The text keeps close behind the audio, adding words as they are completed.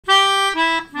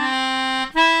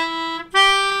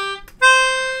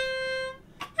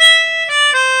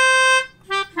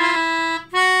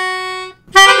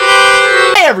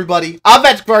everybody, I'm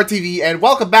MagicBar TV, and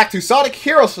welcome back to Sonic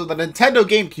Heroes for the Nintendo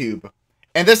GameCube.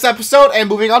 In this episode, and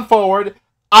moving on forward,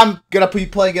 I'm gonna be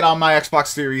playing it on my Xbox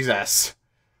Series S.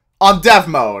 On Dev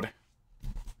Mode.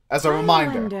 As a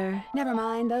reminder. Never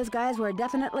mind, those guys were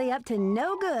definitely up to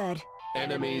no good.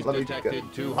 Enemies detected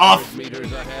 200 off.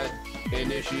 meters ahead.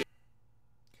 Initiate.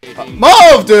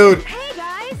 Move, dude! Hey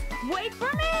guys, wait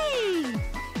for me!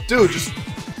 Dude, just...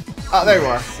 Oh, there you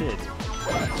are.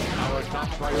 Our top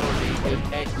priority is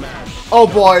Eggman. Oh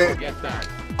boy. Get that.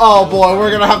 Oh boy,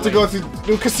 we're gonna have to go through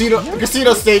new casino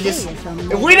stages.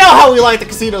 And we know how we like the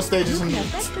casino stages in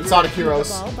Sonic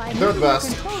Heroes. They're the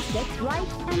best.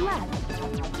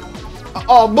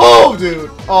 Oh, move,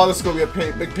 dude! Oh, this is gonna be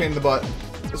a big pain in the butt.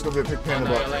 This is gonna be a big pain in the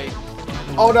butt.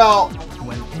 Oh no!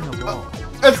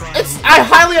 I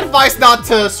highly advise not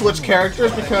to switch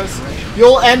characters because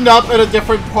you'll end up in a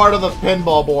different part of the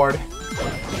pinball board.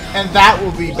 And that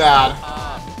will be bad.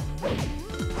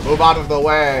 Move out of the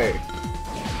way.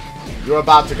 You're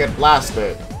about to get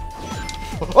blasted.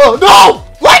 Oh no!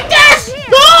 Like this!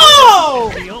 No!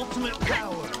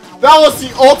 That was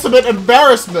the ultimate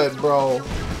embarrassment, bro.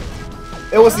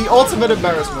 It was the ultimate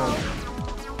embarrassment.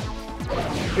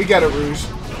 We get it, Rouge.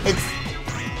 It's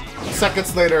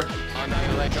seconds later.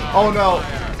 Oh no.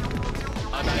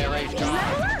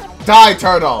 Die,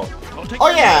 Turtle. Oh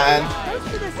yeah, and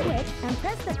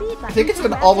I think it's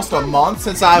been almost a month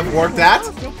since I've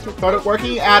started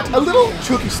working at a little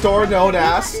cookie store known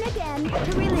as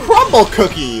Crumble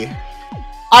Cookie.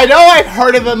 I know I've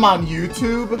heard of them on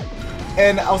YouTube,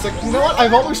 and I was like, you know what?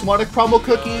 I've always wanted Crumble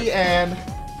Cookie, and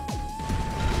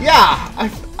yeah,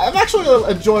 I've actually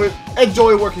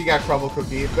enjoy working at Crumble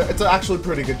Cookie. It's actually a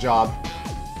pretty good job.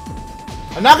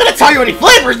 I'm not gonna tell you any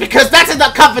flavors because that's in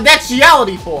the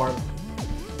confidentiality form.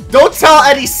 Don't tell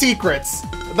any secrets.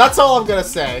 That's all I'm gonna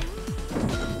say.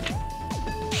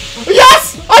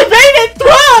 Yes! I made it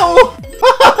through!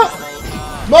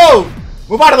 Move!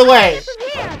 Move out of the way!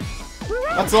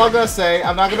 That's all I'm gonna say.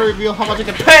 I'm not gonna reveal how much I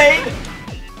get paid!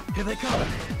 Here they come.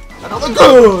 Another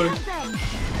good!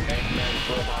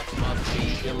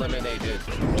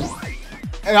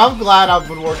 And I'm glad I've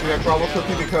been working at Crumble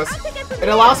Cookie because it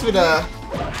allows me to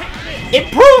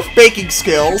improve baking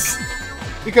skills.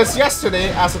 Because yesterday,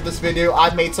 as of this video,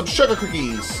 I made some sugar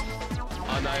cookies.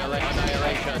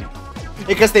 Annihilation.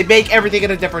 Because they bake everything at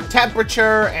a different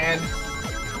temperature, and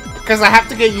because I have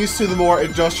to get used to the more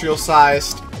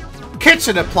industrial-sized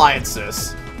kitchen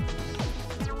appliances.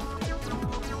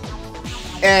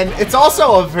 And it's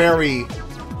also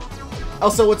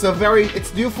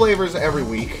it's new flavors every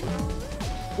week.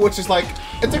 Which is like,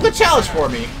 it's a good challenge for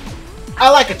me.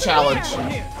 I like a challenge.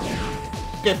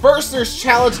 Okay, first there's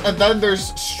challenge, and then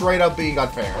there's straight up being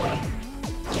unfair.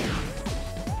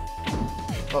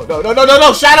 Oh, no, no, no, no,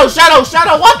 no! Shadow, Shadow,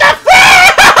 Shadow! What the f***?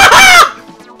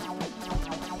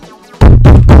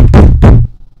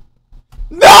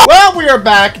 No! Well, we are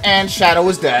back, and Shadow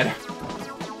is dead.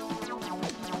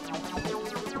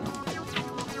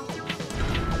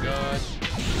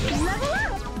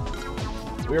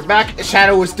 We're back,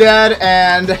 Shadow is dead,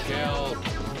 and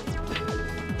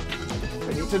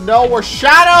I need to know where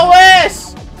Shadow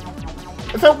is!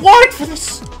 If it weren't for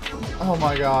this... Oh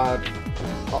my god.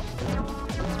 Oh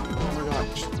my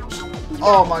god.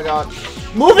 Oh my god.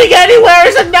 Moving anywhere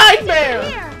is a nightmare!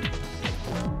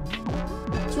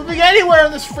 Moving anywhere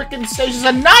in this freaking stage is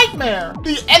a nightmare!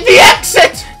 The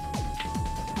exit!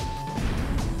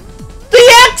 The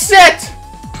exit!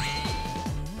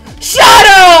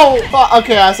 Shadow!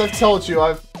 Okay, as I've told you,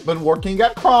 I've been working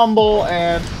at Crumble,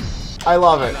 and I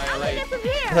love it.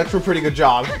 It's actually a pretty good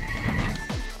job.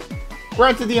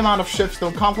 Granted, the amount of shifts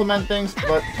don't complement things,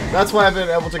 but that's why I've been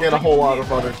able to get a whole lot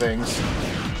of other things.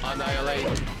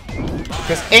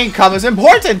 Because income is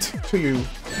important to you.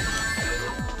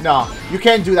 No, you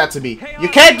can't do that to me. You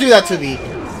can't do that to me.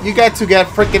 You get to get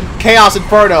freaking Chaos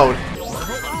Inferno'd.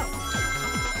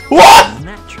 What?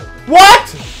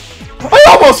 What? I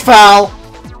almost fell!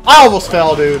 I almost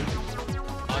fell, dude.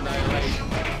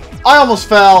 I almost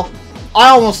fell. I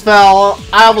almost fell.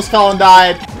 I almost fell and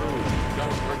died.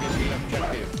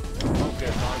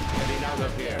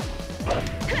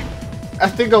 I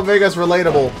think Omega's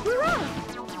relatable.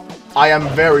 I am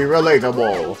very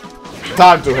relatable.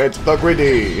 Time to hit the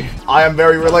griddy. I am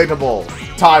very relatable.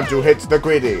 Time to hit the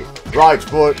griddy. Right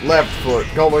foot, left foot,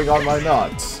 going on my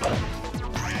nuts.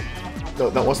 No,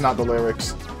 that was not the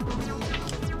lyrics.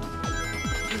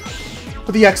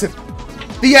 The exit!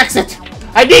 The exit!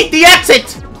 I need the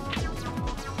exit!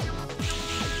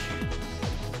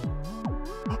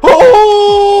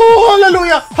 Oh!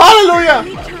 Hallelujah! Hallelujah!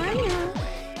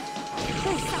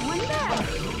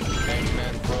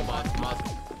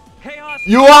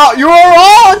 You are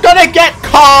all gonna get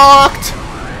cocked!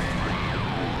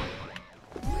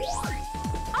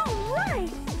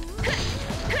 Alright!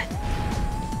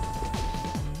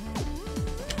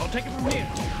 I'll take it from here.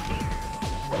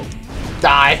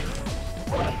 Die.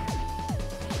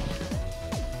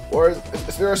 Or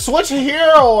is there a switch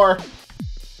here, or...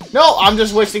 No, I'm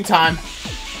just wasting time.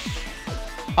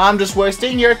 I'm just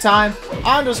wasting your time.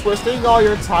 I'm just wasting all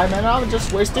your time, and I'm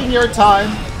just wasting your time.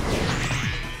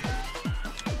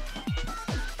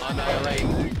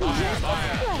 Annihilate. Fire,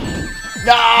 fire.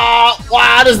 No!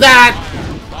 What is that?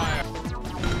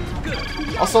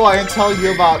 Also, I didn't tell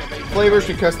you about flavors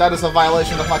because that is a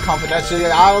violation of my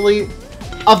confidentiality.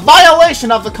 A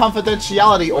violation of the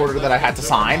confidentiality order that I had to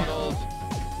sign.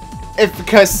 It's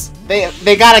because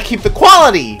they gotta keep the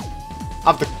quality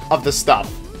of the stuff.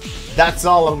 That's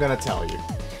all I'm gonna tell you.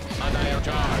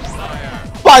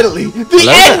 Finally, the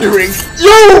ending!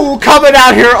 You coming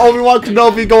out here, Obi-Wan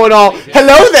Kenobi, going all,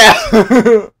 hello there!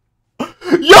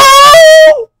 Yo!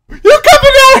 You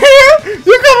coming out here?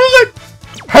 You coming like,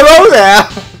 hello there!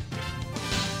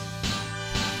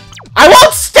 I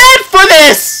won't stand for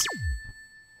this!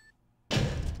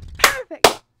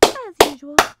 Perfect. As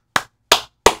usual.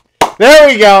 There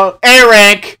we go, A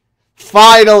rank!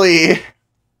 Finally!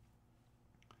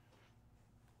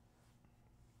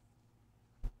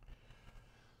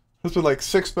 It's been like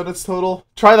 6 minutes total.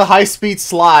 Try the high-speed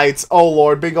slides. Oh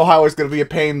lord, Bingo Highway's gonna be a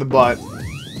pain in the butt.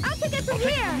 I'll take it from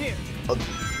here.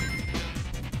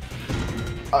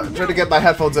 Try to get my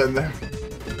headphones in there.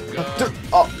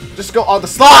 Just go on the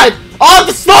slide! On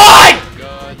the slide!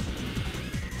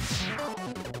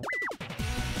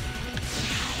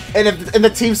 And the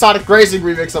Team Sonic Racing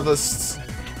remix of this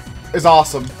is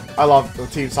awesome. I love the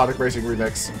Team Sonic Racing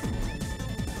remix.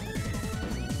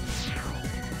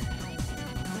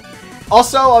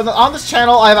 Also, on this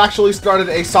channel, I've actually started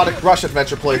a Sonic Rush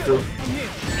Adventure playthrough.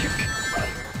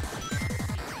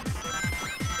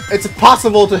 It's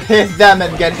possible to hit them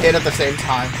and get hit at the same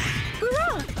time.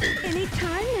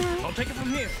 Anytime now. I'll take it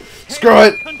from here. Screw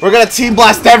it! We're gonna Team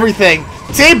Blast everything!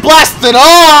 Team Blast it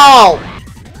all!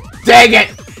 Dang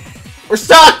it! We're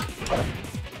stuck!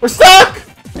 We're stuck!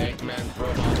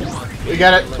 We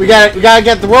get it. We get it. We gotta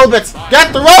get the robots.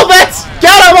 Get the robots!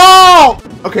 Get them all!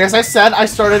 Okay, as I said, I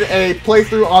started a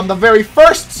playthrough on the very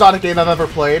first Sonic game I've ever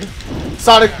played.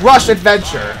 Sonic Rush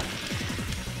Adventure.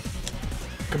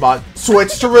 Come on.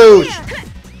 Switch to Rouge.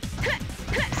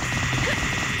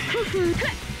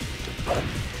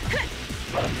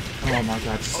 Oh my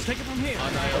god. I'll take it from here.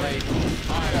 Annihilate.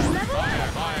 Fire, fire,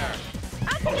 fire.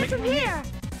 I'll take it from here.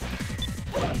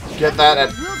 Get that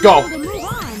and go! To move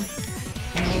on.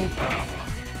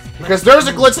 Because there's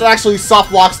a glitch that actually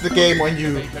soft locks the game when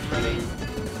you... Make it ready.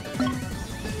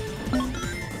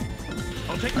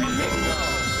 I'll take it from here.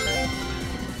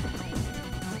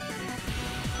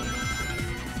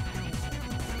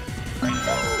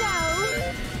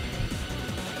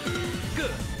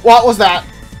 What was that?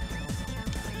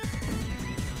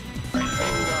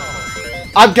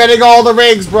 I'm getting all the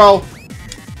rings, bro.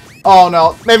 Oh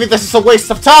no, maybe this is a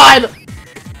waste of time.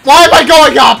 Why am I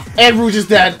going up? And Rouge is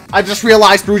dead. I just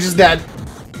realized Rouge is dead.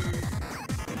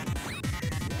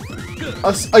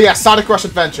 Oh yeah, Sonic Rush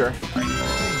Adventure.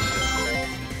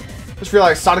 Just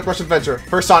realized Sonic Rush Adventure,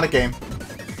 first Sonic game.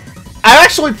 I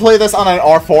actually played this on an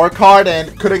R4 card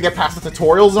and couldn't get past the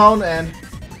tutorial zone, and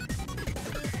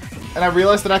I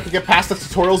realized that I could get past the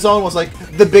tutorial zone was like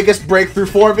the biggest breakthrough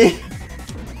for me.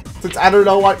 Since I don't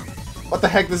know what the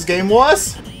heck this game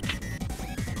was.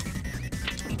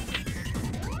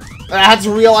 And I had to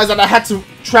realize that I had to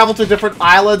travel to different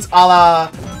islands a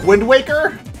la Wind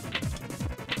Waker.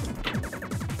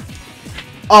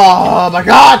 Oh my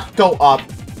god! Go up.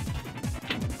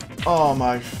 Oh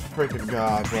my freaking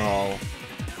god, bro.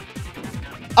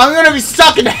 I'm gonna be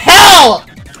stuck in hell!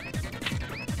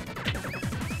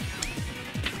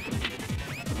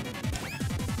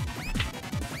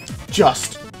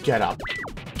 Just get up.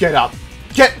 Get up.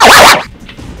 Get up!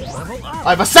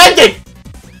 I've ascended!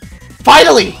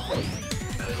 Finally!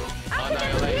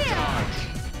 Annihilate charge.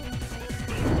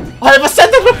 I have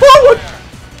ascended forward!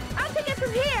 I'll take it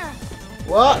from here.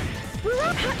 What?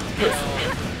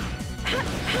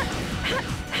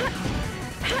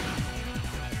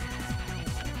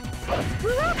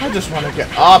 I just want to get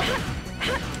up.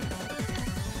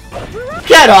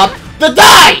 Get up! The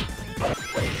die!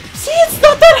 See, it's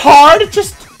not that hard. It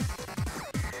just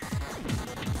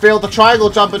fail the triangle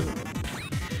jump and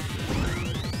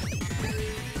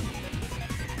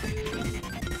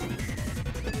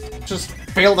just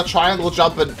fail the triangle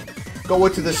jump and go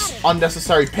into this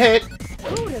unnecessary pit.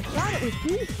 Who would have thought it would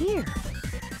be here?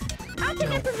 I'll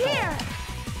take it from here.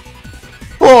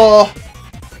 Oh!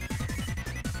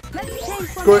 Let's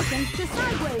change Good. formations to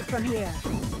sideways from here.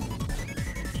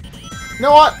 You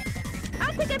know what?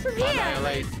 I'll take it from here.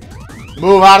 Annihilate.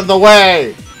 Move out of the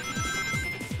way!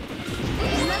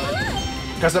 Level up.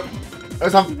 Because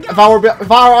if I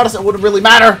were honest, it wouldn't really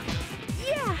matter.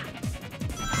 Yeah.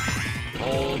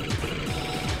 Hold.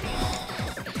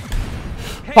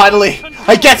 Finally,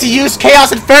 I get to use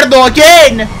Chaos Inferno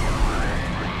again!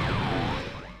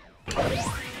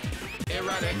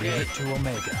 Eradicate. To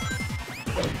Omega.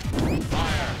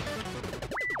 Fire.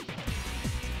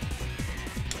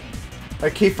 I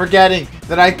keep forgetting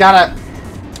that I gotta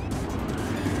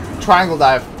triangle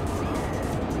dive.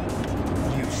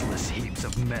 Useless heaps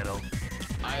of metal.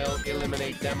 I'll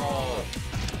eliminate them all.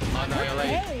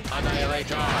 Annihilate. Okay. Annihilate.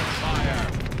 Charge. Fire.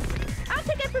 I'll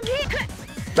take it from here.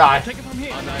 Die. Take it from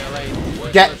here. Annihilate.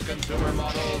 Worthless Get- consumer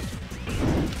models.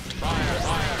 Fire.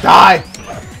 Fire. Die!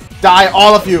 Die,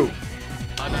 all of you!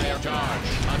 Annihilate. Charge.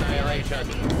 Annihilation.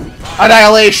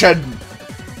 Annihilation!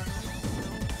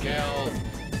 Kill.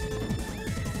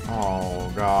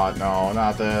 Oh god, no,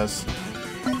 not this.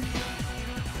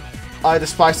 I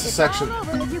despise this section. All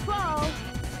over if you fall.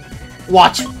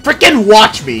 Watch, frickin'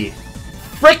 watch me!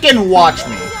 Frickin' watch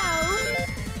me!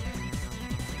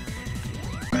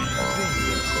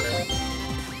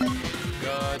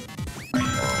 Good.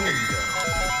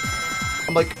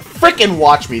 I'm like, frickin'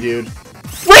 watch me, dude.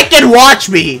 Frickin' watch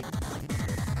me!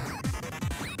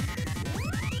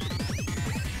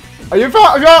 Are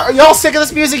y'all sick of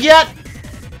this music yet?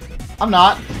 I'm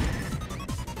not.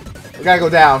 We gotta go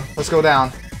down. Let's go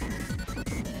down.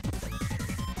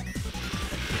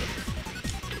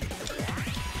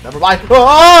 Never mind.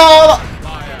 Oh!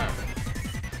 Fire.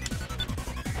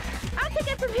 I'll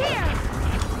take it from here.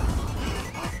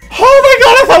 Oh my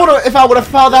god! If I would have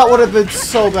found that, would have been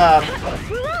so bad.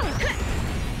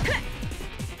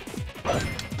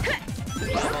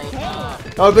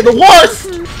 That would have been the worst.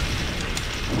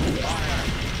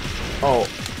 Oh,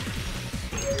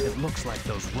 It looks like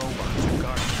those robots are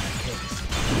guarding that case.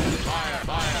 Fire.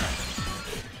 Fire.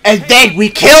 and then we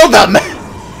kill them,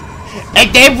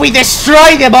 and then we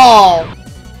destroy them all.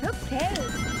 Okay.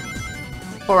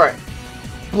 All right,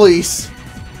 please,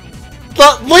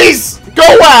 please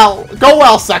go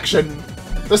well, section.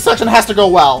 This section has to go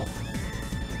well.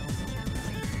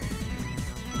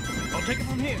 I'll take it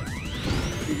from here.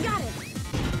 You got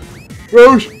it.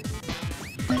 Rouge.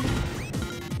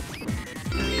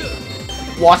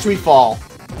 Watch me fall.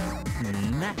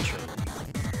 Natural.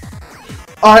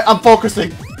 Alright, I'm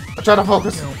focusing. I'm trying to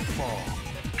focus. Don't fall.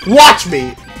 Watch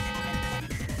me!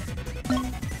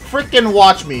 Freaking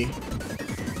watch me.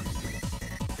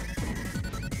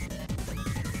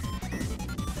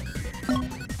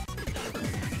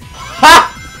 Ha!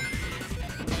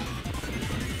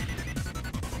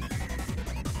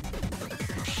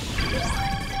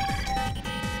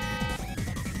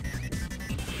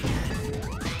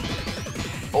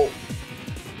 Oh.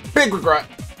 Big regret.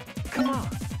 Come on.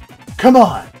 Come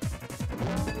on!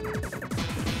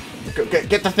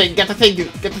 Get the thing, dude! Get the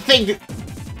thing, dude!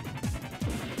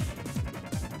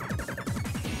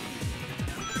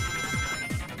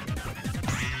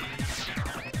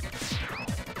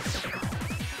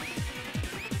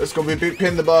 It's gonna be a big pin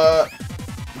in the butt.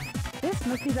 This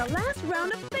must be the last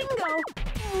round of bingo.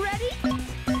 Ready?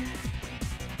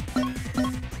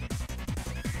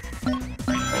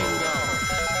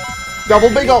 Double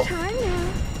bingo! Time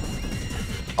now.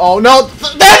 Oh no!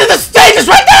 The end of the stage is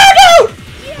right there, dude!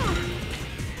 Yeah.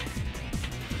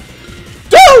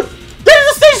 Dude! The end of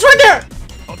the stage is right there!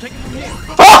 I'll take it from here.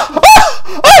 Oh!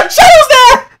 Oh! Oh! Shadow's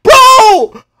there!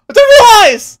 Bro! I didn't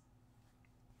realize!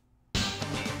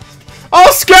 I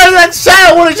was scared of that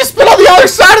shadow would have just been on the other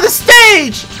side of the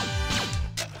stage!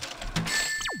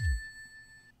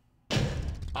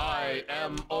 I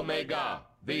am Omega,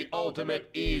 the ultimate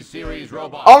E-Series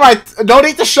robot. Alright, no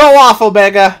need to show off,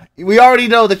 Omega. We already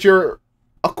know that you're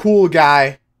a cool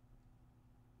guy.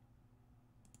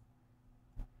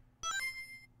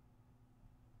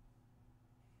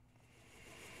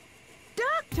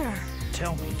 Doctor.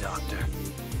 Tell me, Doctor.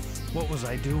 What was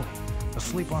I doing?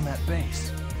 Asleep on that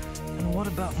base? And what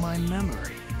about my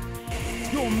memory?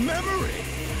 Your memory?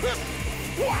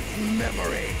 What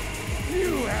memory?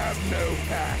 You have no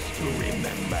past to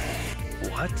remember.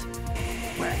 What?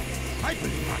 Well, I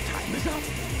believe our time is up.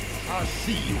 I'll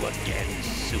see you again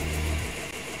soon.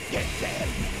 Get them.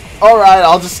 Alright,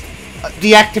 I'll just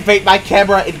deactivate my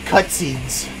camera in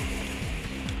cutscenes.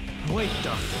 Wait,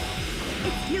 Doctor.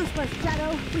 It's useless,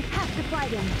 Shadow. We have to fight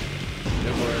him.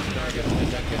 Numerous targets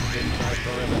detected inside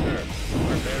perimeter.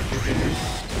 Prepare to hit.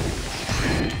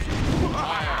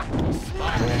 Fire!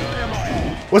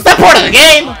 Fire! Was that part of the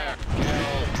game?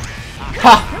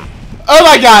 Ha! Oh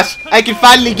my gosh! I can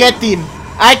finally get him!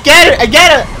 I get it! I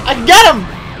get it! I get him!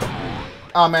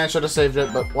 Oh man, should have saved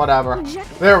it, but whatever.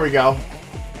 There we go.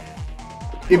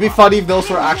 It'd be funny if those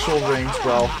were actual rings,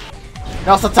 bro.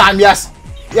 Now's the time, yes!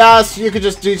 Yes, you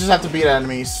just have to beat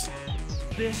enemies.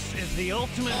 This is the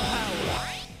ultimate power.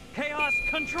 Chaos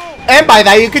control. And by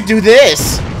that, you could do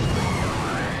this.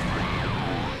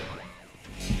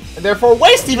 And therefore,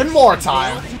 waste even more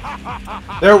time.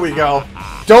 There we go.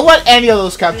 Don't let any of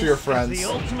those capture your friends. The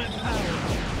ultimate power.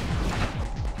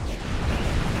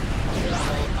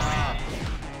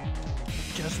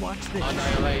 Just watch this.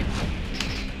 Annihilate.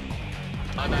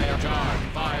 Annihilate.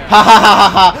 Fire. Ha ha ha ha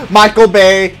ha! Michael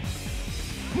Bay.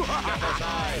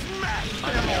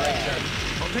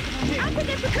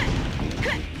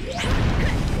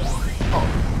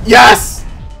 Yes!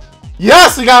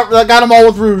 Yes! We got them all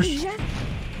with Rouge.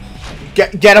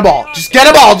 Get them all. Just get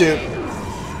them all, dude.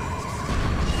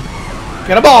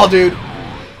 Get them all, dude.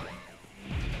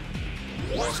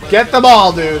 Get them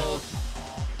all, dude.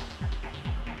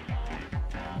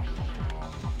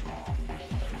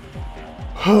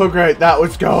 Oh, great. That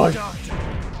was going.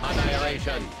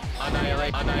 Annihilation.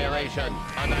 Annihilation. Annihilation.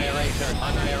 Annihilation.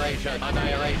 Annihilation.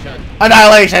 Annihilation.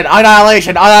 Annihilation.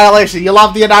 Annihilation. Annihilation. You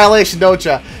love the annihilation, don't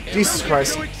you? Jesus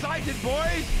Christ. So excited,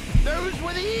 boys. Those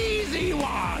were the easy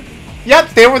ones. Yep,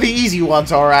 they were the easy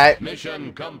ones, alright.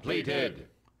 Mission completed.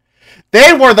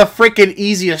 They were the freaking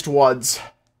easiest ones.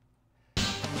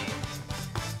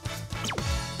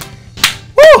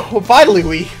 Woo! Well, finally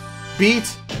we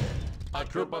beat A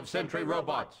troop of sentry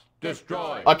robots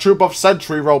destroyed. a troop of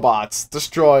sentry robots.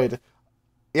 Destroyed.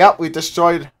 Yep, we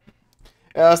destroyed.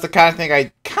 That's the kind of thing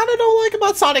I kind of don't like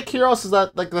about Sonic Heroes, is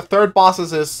that, like, the third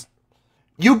bosses is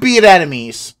you beat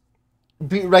enemies.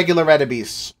 Beat regular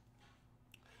enemies.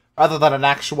 Rather than an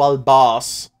actual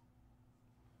boss.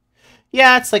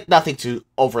 Yeah, it's like nothing too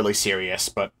overly serious,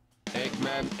 but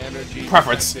Eggman energy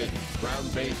preference. detected.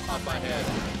 Ground base up ahead.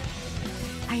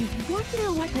 I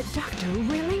wonder what the doctor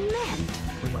really meant.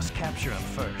 We must capture him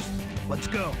first. Let's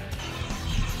go.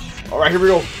 Alright, here we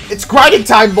go. It's grinding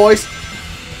time, boys!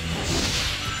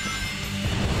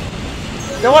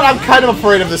 You know what? I'm kind of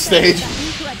afraid of this stage. Need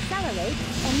to accelerate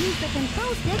and use the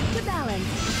control stick to balance.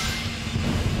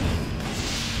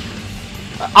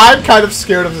 I'm kind of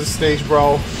scared of this stage,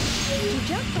 bro. To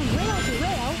jump from rail to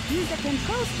rail, use the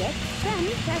control stick, then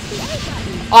press the A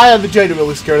button. I am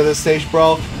genuinely scared of this stage,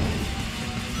 bro. I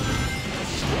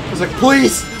was like,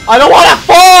 please! I don't want to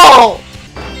fall!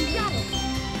 Got it.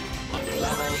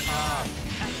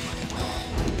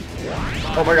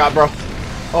 Oh my god, bro.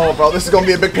 Oh, bro, this is gonna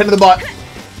be a big pain in the butt.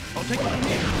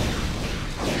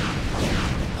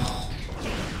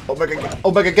 Oh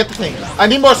my god, get the thing. I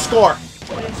need more score.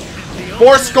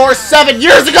 4-7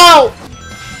 years ago!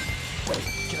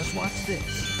 Just watch this.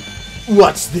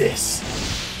 What's this?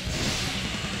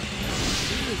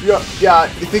 Yeah,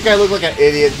 you think I look like an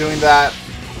idiot doing that?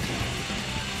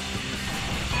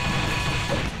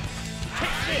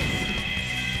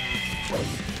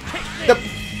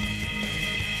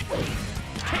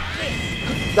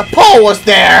 The pole was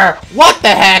there! What the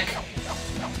heck?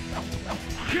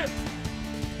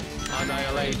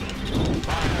 Annihilate.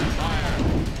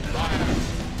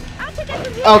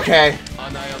 Okay.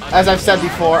 As I've said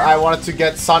before, I wanted to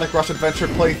get Sonic Rush Adventure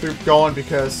playthrough going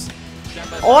because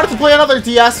I wanted to play another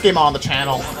DS game on the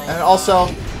channel. And also,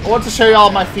 I wanted to share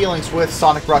y'all my feelings with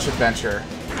Sonic Rush Adventure.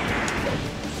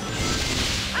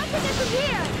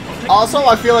 Also,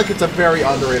 I feel like it's a very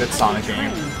underrated Sonic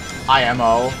game.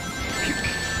 IMO.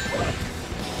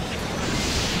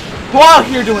 Who out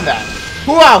here doing that?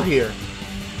 Who out here?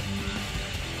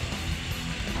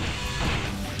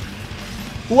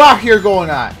 Who out here going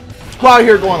that? Who out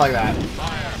here going like that?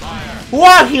 Who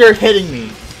out here hitting me?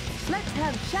 Let's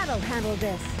have Shadow handle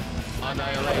this.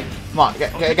 Annihilate. Come on,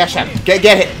 get Shadow. Get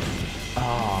hit.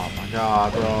 Oh my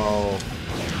god, bro.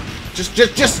 Just do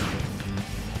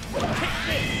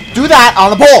that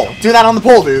on the pole. Do that on the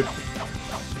pole, dude.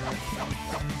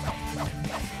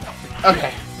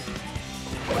 Okay.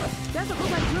 Doesn't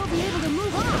look like we'll be able to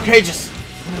move on. Okay, just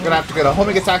I'm gonna have to get a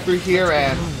homing attack through here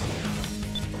and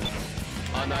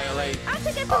Annihilate.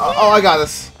 oh, I got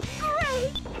this.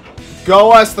 Hooray!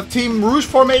 Go as the Team Rouge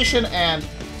formation and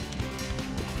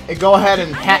go ahead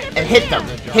and hit them.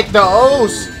 Hit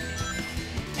those.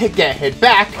 Get hit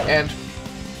back and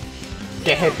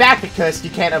get hit back because you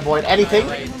can't avoid anything.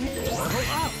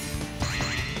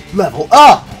 Level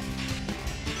up.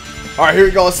 All right, here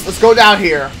we go. Let's go down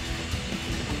here.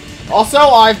 Also,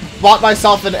 I've bought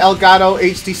myself an Elgato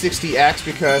HD60X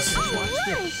because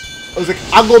I was like,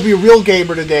 I'm gonna be a real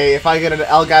gamer today if I get an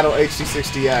Elgato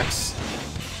HD60X.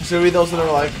 So maybe those that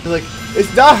are like,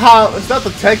 it's not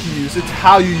the tech you use, it's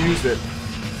how you use it.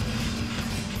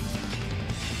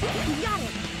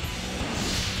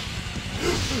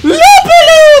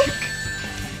 Loop-a-loop!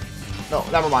 No,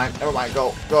 never mind,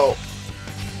 go.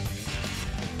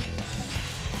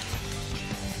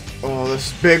 Oh,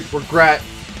 this big regret.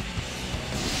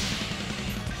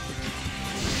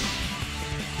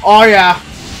 Oh yeah!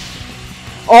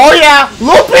 Oh yeah!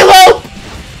 Loopy-loop!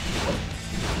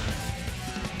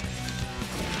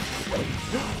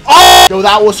 Oh! Yo,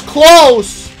 that was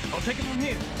close! I'll take it from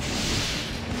here.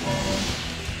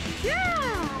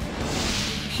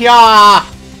 Yeah!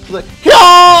 Like,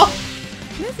 yeah!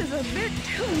 This is a bit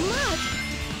too much.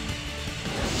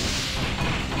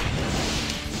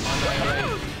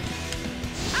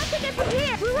 I'll take it from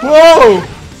here. Whoa!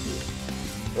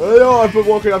 I know, I've been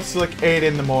waking up since like 8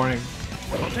 in the morning.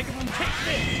 I'll take it from here.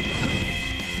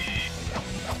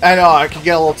 I know, I can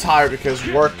get a little tired because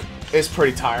work is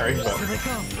pretty tiring, but Here they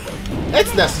come.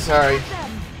 it's necessary.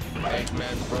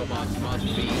 Eggman's robots must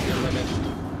be your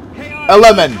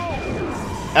limit.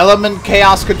 Element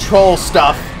chaos control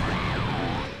stuff.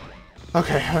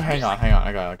 Okay, hang on,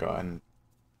 I gotta go and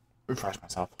refresh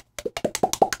myself.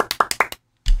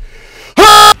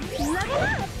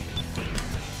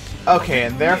 Okay,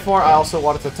 and therefore I also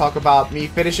wanted to talk about me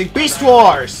finishing Beast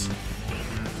Wars!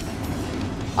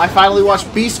 I finally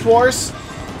watched Beast Wars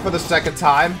for the second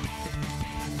time.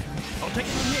 I'll take it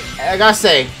from here. I gotta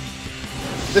say,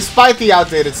 despite the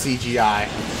outdated CGI,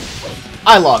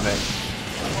 I love it.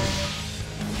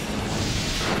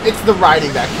 It's the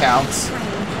writing that counts.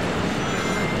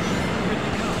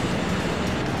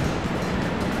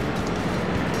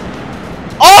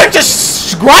 Oh,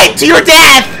 just right to your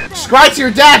death! Right to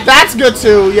your death, that's good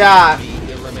too, yeah.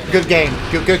 Good game,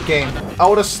 good game. I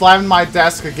would have slammed my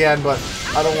desk again, but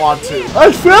I don't want to. I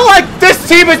feel like this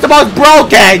team is the most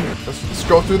broken! Let's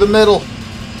go through the middle.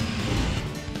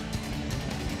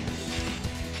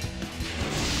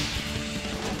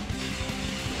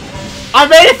 I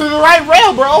made it through the right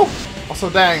rail, bro! Also,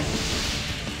 dang.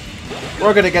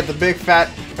 We're gonna get the big fat...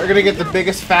 We're gonna get the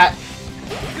biggest fat...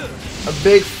 A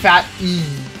big fat E.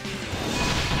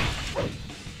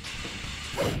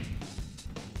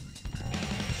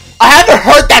 I haven't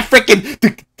heard that freaking...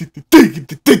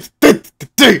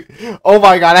 Oh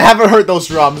my god, I haven't heard those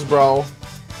drums, bro.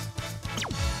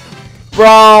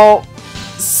 Bro...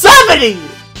 70!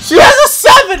 She has a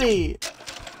 70!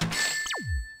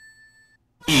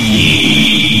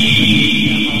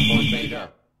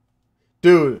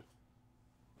 Dude.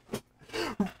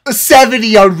 A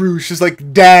 70 on Rouge is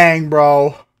like, dang,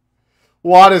 bro.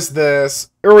 What is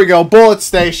this? Here we go, Bullet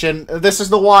Station. This is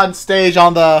the one stage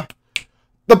on the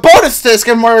bonus disc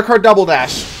in Mario Kart Double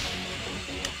Dash.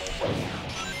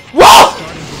 Whoa!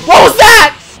 What was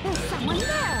that?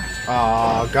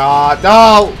 Oh, God,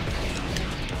 no!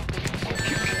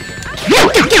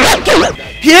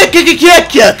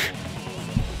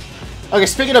 Okay,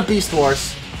 speaking of Beast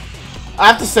Wars, I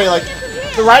have to say, like,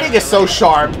 the writing is so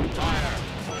sharp.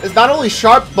 It's not only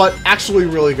sharp, but actually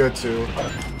really good, too.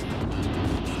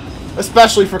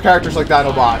 Especially for characters like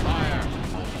Dinobot.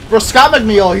 Bro, Scott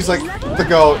McNeil, he's like the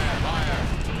GOAT.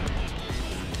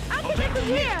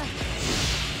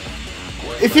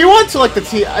 If he went to like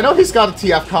the I know he's got a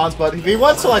TF cons, but if he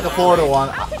went to like a Florida one,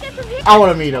 I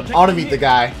want to meet him. I want to meet the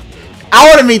guy. I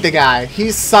want to meet the guy.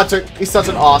 He's such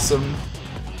an awesome.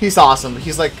 He's awesome.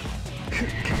 He's like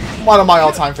one of my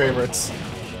all-time favorites.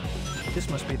 This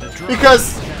must be the drug.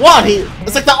 Because what?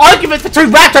 It's like the argument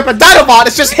between Rattrap and Dinobot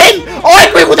is just him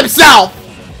arguing with himself.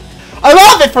 I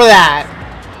love it for that.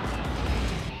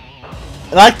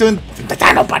 I like doing the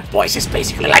Dinobot voice is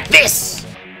basically like this.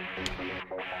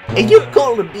 And you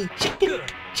calling me chicken?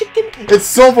 Chicken? It's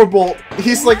Silverbolt.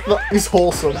 He's like he's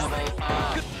wholesome.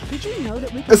 Did you know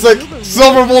that we It's like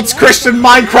Silverbolt's Christian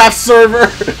Minecraft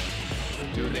server.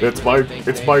 It's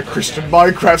my Christian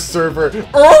Minecraft server.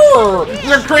 Oh,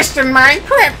 your Christian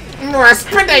Minecraft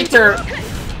Predator.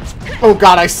 Oh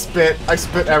god, I spit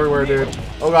everywhere, dude.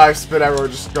 Oh god, I spit everywhere.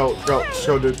 Just go,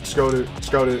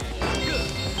 dude.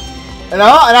 And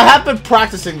I have been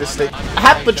practicing this stage. I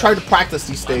have been trying to practice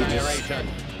these stages.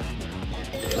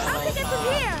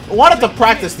 I wanted to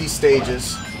practice these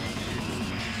stages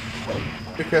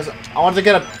because I want to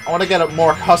get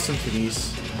more accustomed to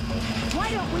these.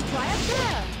 Why don't we try up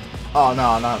there? Oh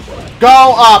no.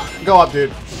 Go up,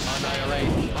 dude.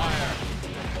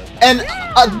 And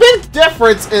a big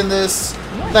difference in this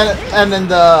and in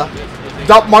the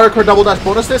Mario Kart Double Dash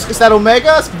bonus disc is that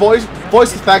Omega's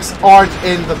voice effects aren't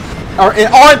in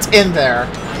there.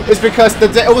 is because the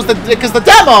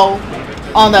demo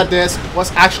on that disc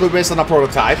was actually based on a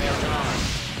prototype,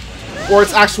 or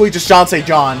it's actually just John St.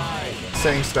 John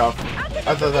saying stuff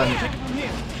other than.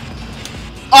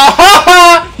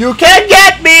 Ah! You can't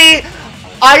get me!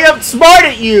 I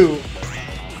outsmarted you!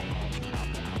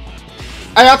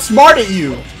 I outsmarted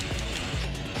you!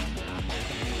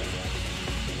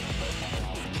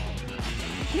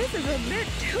 This is a bit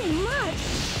too much.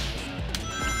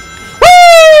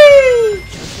 Whee!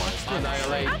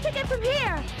 I'll take it from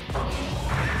here.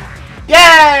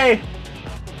 Yay!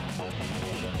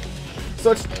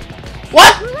 So it's...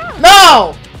 What?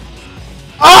 No!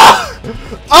 Oh!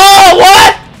 Oh,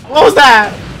 what? What was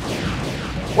that?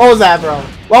 What was that, bro?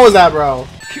 What was that, bro?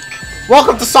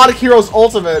 Welcome to Sonic Heroes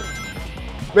Ultimate.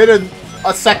 Made in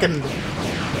a second.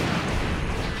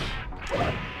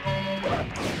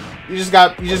 You just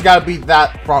gotta beat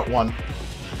that front one.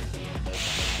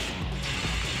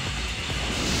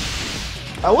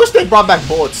 I wish they brought back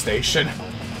Bullet Station.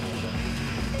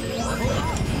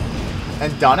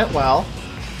 And done it well.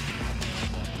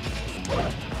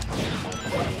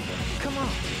 Come on.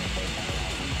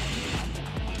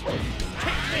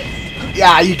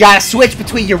 Yeah, you gotta switch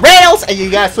between your rails, and you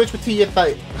gotta switch between your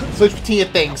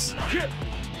things.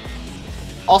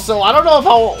 Also, I don't know if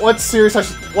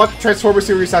what Transformers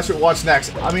series I should watch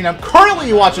next. I mean, I'm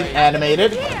currently watching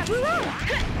animated.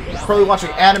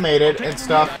 And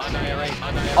stuff.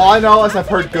 All I know is I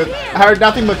heard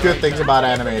nothing but good things about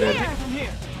animated.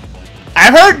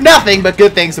 I've heard nothing but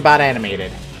good things about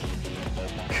animated.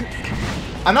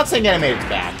 I'm not saying animated's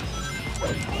bad.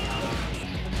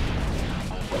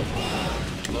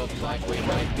 Looks like we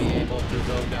might be able to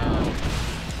go down.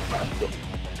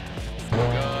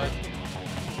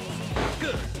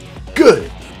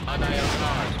 Good.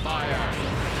 Fire.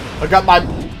 I got my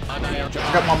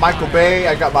Michael Bay.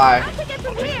 I got my. I'll take it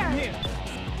from here.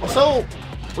 Also,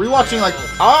 rewatching like.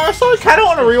 I kind of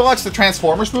want to rewatch the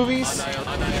Transformers movies,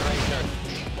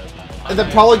 and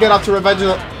then probably get up to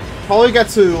probably get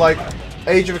to like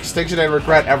Age of Extinction and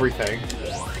regret everything.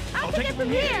 I'll take it from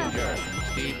here.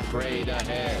 Deep grade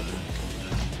ahead.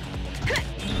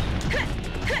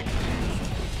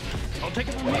 I'll take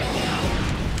it from here.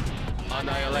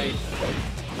 Annihilate.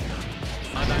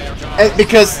 And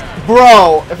because,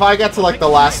 bro, if I get to like the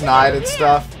last night and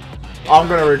stuff, I'm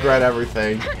gonna regret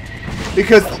everything.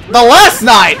 Because the last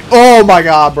night, oh my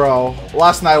god, bro,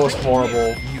 last night was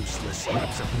horrible. Useless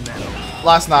heaps of metal.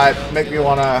 Last night make me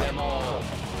wanna.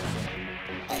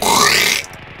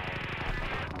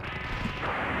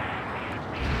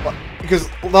 Because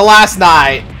the last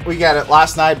night, we get it.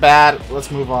 Last night bad.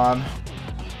 Let's move on.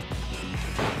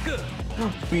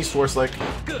 Beast Wars, like,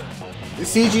 the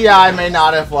CGI may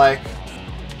not have, like,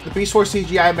 the Beast Wars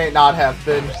CGI may not have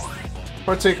been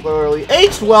particularly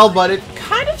aged well, but it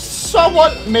kind of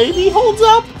somewhat maybe holds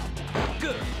up.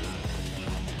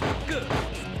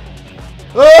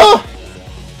 Oh!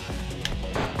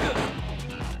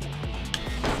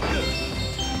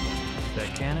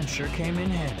 That cannon sure came in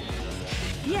handy.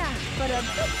 Yeah, but a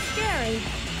bit scary.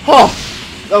 Oh,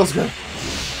 that was good.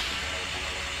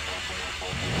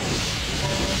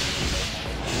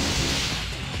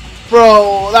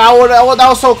 Bro, that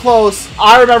was so close.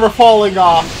 I remember falling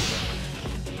off.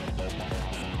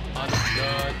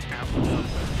 Understood.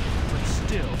 But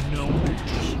still, no match.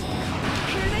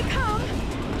 Here they come.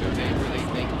 Do they really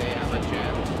think they have a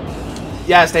chance?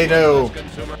 Yes, they do.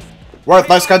 Consumer.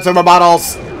 Worthless consumer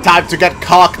models. Time to get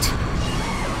cocked.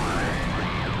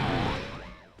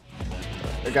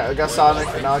 I got Sonic,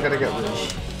 and now I gotta get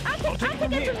Rouge. I'll take it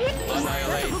from here.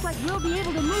 Doesn't look like we'll be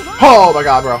able to move on. Oh my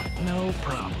god, bro. No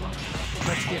problem.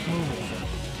 Let's get moving.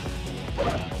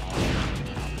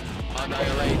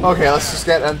 Annihilate. Okay, let's just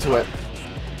get into it.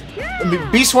 I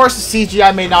mean, Beast Wars'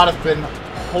 CGI may not have been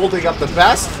holding up the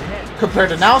best compared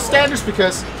to now standards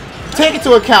because, take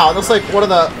into account, it's like one of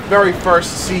the very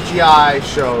first CGI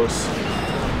shows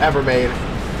ever made.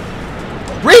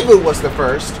 Reboot was the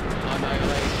first.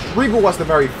 Reboot was the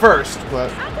very first,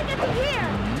 but I'll take it from here.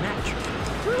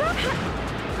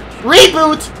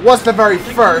 Reboot was the very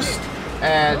first,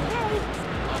 and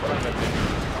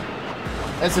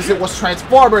since it was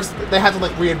Transformers, they had to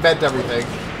like reinvent everything.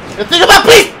 And think about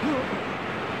Beast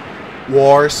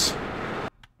Wars.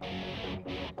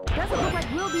 Doesn't look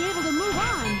like we'll be able to move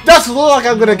on. Doesn't look like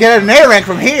I'm gonna get an A rank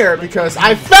from here because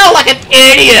I felt like an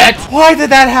idiot. Why did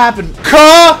that happen?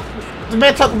 The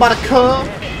man talking about a cuh?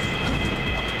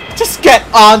 Just get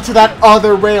onto that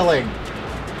other railing.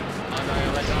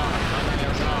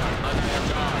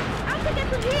 I'll take it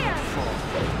from here.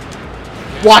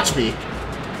 Watch me.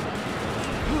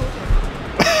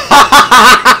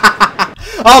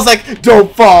 I was like,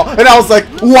 don't fall. And I was like,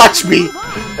 watch me.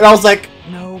 And I was like,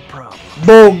 No problem.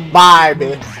 boom, bye,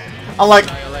 bitch. I'm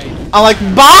like,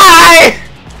 bye!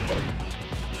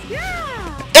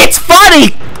 It's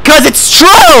funny, cause it's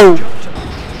true!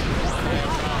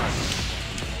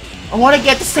 I want to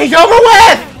get the stage over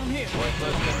with!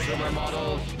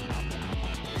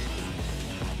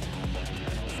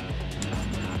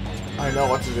 I know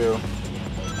what to do.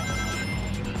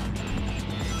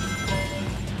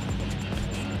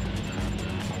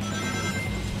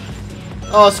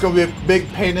 Oh, it's gonna be a big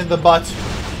pain in the butt.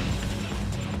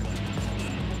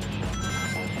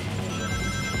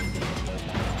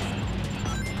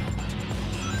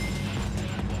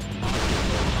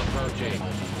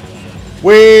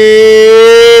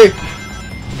 Wee!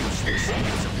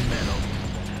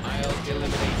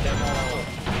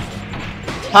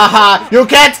 Haha! You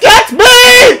can't get me!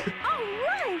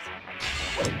 Alright!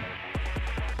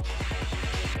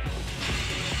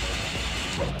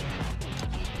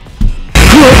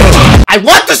 I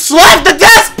want to slam the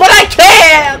desk, but I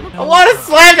can't! I want to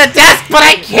slam the desk, but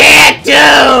I can't,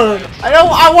 dude!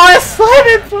 I want to slam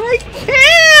it, but I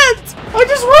can't! I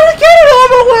just want to get it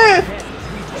over with!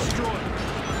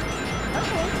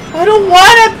 I don't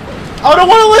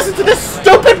want to listen to this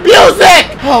stupid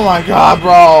music! Oh my god,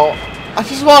 bro. I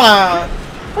just wanna,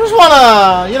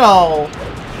 you know,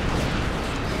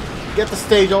 get the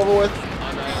stage over with.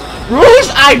 Rouge,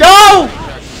 I know!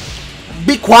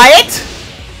 Be quiet!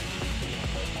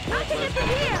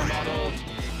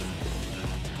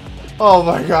 Oh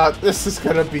my god, this is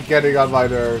gonna be getting on my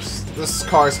nerves. This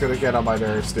car's gonna get on my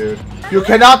nerves, dude. You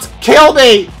cannot kill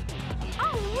me!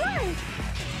 Alright!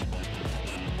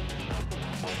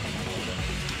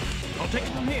 I'll take it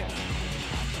from here.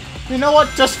 You know what?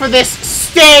 Just for this,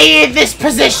 stay in this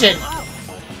position!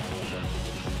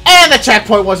 And the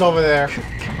checkpoint was over there.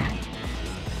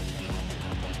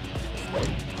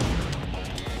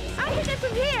 I can get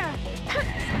from here!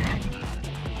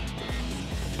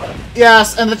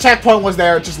 Yes, and the checkpoint was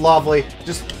there. Just lovely.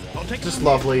 Just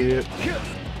lovely, dude.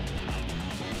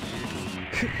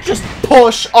 Just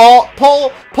push all,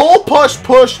 pull, push,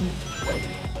 push.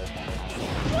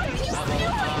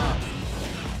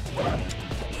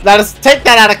 Take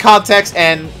that out of context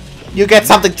and you get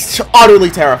something utterly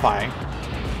terrifying.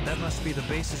 That must be the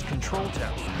base's control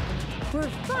tower. We're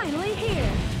finally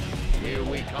here! Here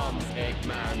we come,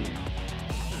 Eggman.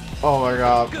 Oh my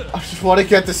god. I just want to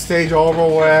get the stage over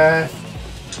with.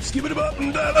 Skip it up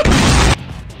and down.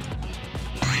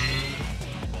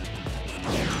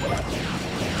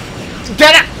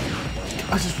 Get it!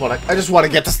 I just want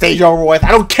to get the stage over with.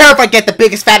 I don't care if I get the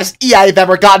biggest, fattest E I've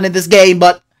ever gotten in this game,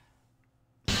 but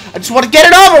I just want to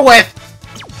get it over with!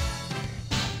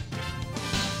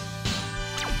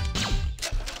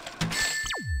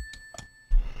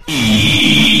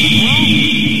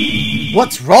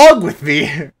 What's wrong with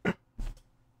me?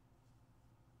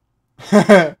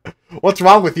 What's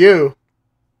wrong with you?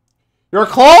 You're a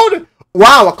clone?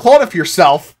 Wow, a clone of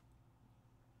yourself.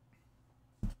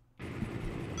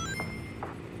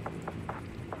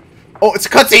 Oh, it's a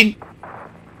cutscene!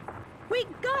 We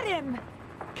got him!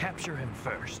 Capture him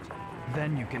first.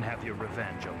 Then you can have your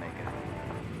revenge, Omega.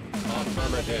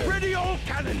 Affirmative. Ready all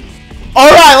cannons!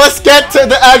 Alright, let's get to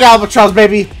the Egg Albatross,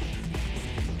 baby!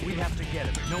 We have to get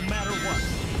him, no matter what.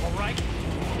 Alright?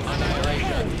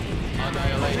 Annihilation.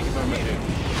 Annihilation. Affirmative.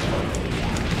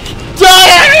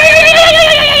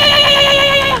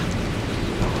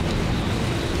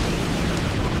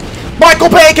 Michael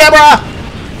Bay camera!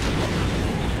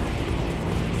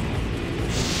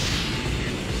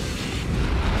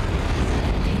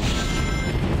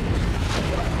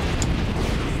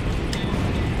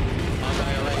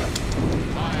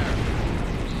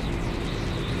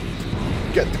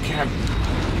 Get the camera.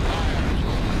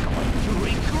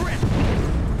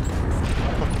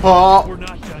 Oh. We're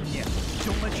not done yet.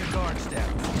 Don't let your guards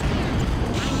down.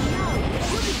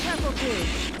 We'll be careful too.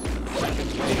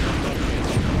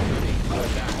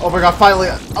 Oh my god, finally.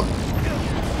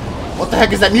 What the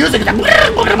heck is that music?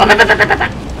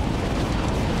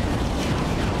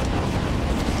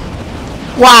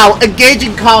 Wow,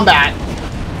 engaging combat.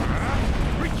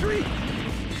 Retreat!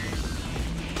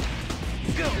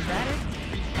 Go, Batter.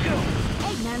 Go.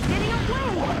 Eggman's getting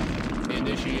away!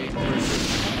 Initiate pursuit.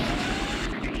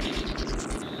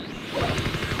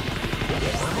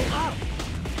 Up.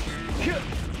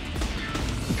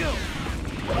 Go.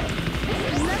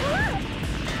 Level up!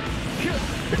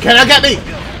 You cannot get me!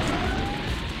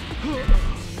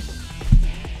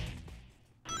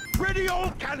 Ready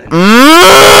all cannons!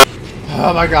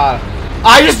 Oh my god.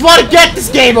 I just want to get this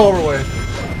game over with.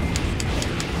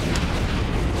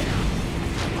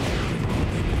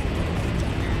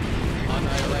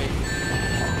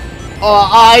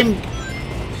 I'm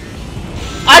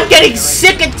getting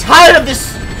sick and tired of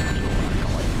this.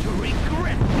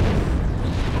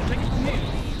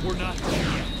 We're not there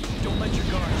yet. Don't let your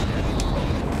guards down.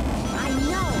 I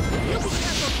know. You be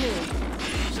careful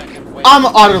too. I'm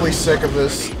utterly sick of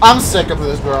this. I'm sick of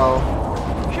this, bro.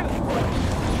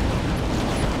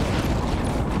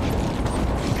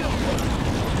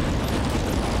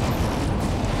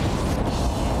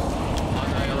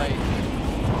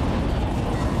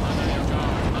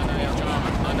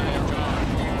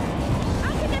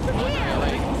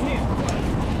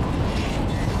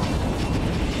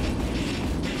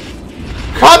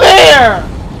 Come here!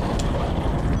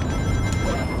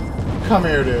 Come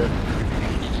here, dude.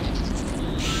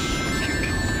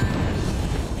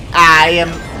 I'm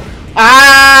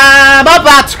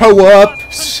about to whoop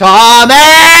some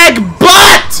egg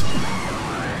butt!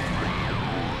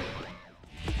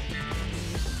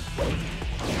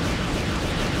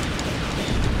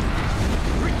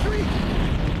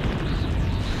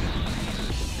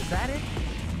 Is that it?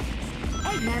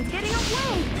 Eggman's getting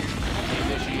away.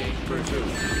 Initiate pursuit.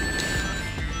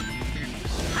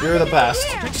 You're the best.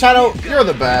 Shadow, you're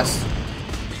the best.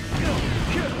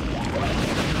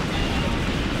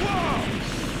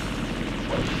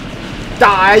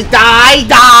 Die, die,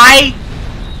 die!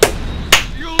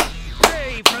 You'll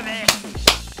pay for this.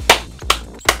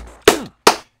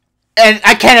 And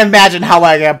I can't imagine how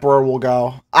Egg Emperor will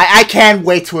go. I can't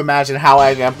wait to imagine how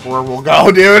Egg Emperor will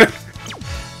go, dude.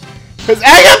 Because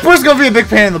Egg Emperor's gonna be a big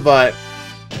pain in the butt.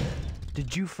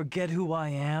 Did you forget who I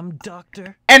am,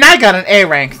 Doctor? And I got an A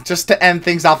rank just to end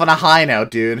things off on a high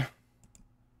note, dude.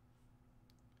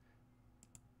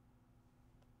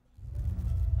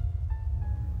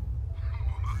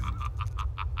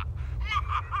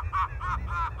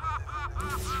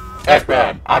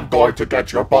 Eggman, I'm going to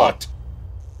get your butt.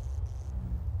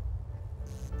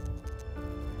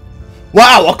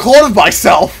 Wow, a clone of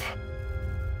myself!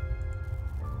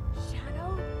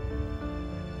 Shadow?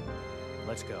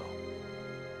 Let's go.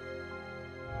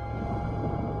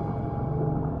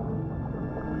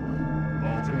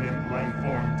 Ultimate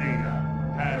lifeform data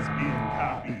has been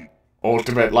copied.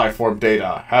 Ultimate lifeform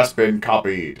data has been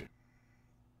copied.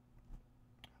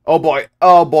 Oh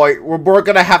boy, we're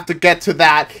gonna have to get to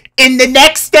that in the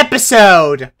next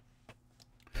episode!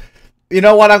 You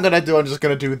know what I'm gonna do? I'm just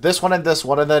gonna do this one, and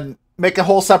then make a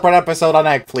whole separate episode on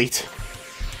Egg Fleet.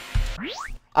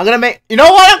 I'm gonna make... You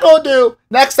know what I'm gonna do?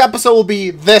 Next episode will be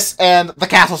this and the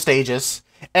castle stages.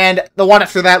 And the one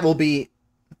after that will be...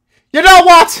 You know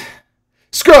what?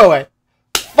 Screw it.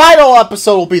 Final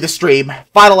episode will be the stream.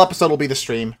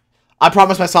 I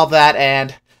promised myself that,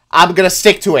 and I'm gonna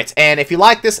stick to it. And if you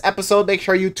like this episode, make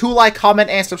sure you like, comment,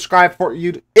 and subscribe for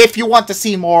you if you want to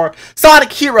see more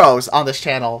Sonic Heroes on this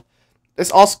channel.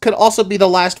 This could also be the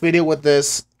last video with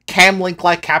this Cam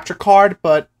Link-like capture card,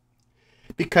 but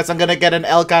because I'm gonna get an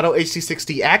Elgato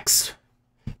HD60X,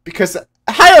 because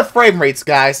higher frame rates,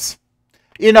 guys.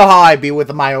 You know how I be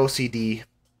with my OCD,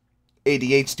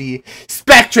 ADHD,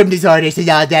 spectrum disorders and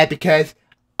all that, because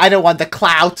I don't want the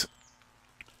clout.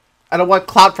 I don't want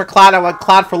clout for clout, I want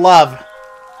clout for love.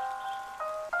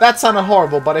 That sounded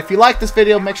horrible, but if you like this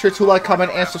video, make sure to like,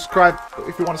 comment, and subscribe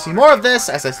if you want to see more of this.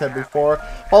 As I said before,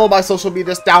 follow my social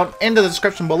medias down in the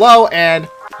description below, and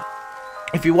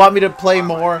if you want me to play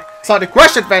more Sonic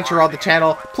Rush Adventure on the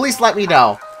channel, please let me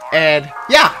know. And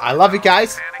yeah, I love you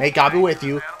guys. May God be with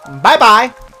you.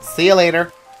 Bye-bye. See you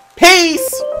later.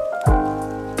 Peace!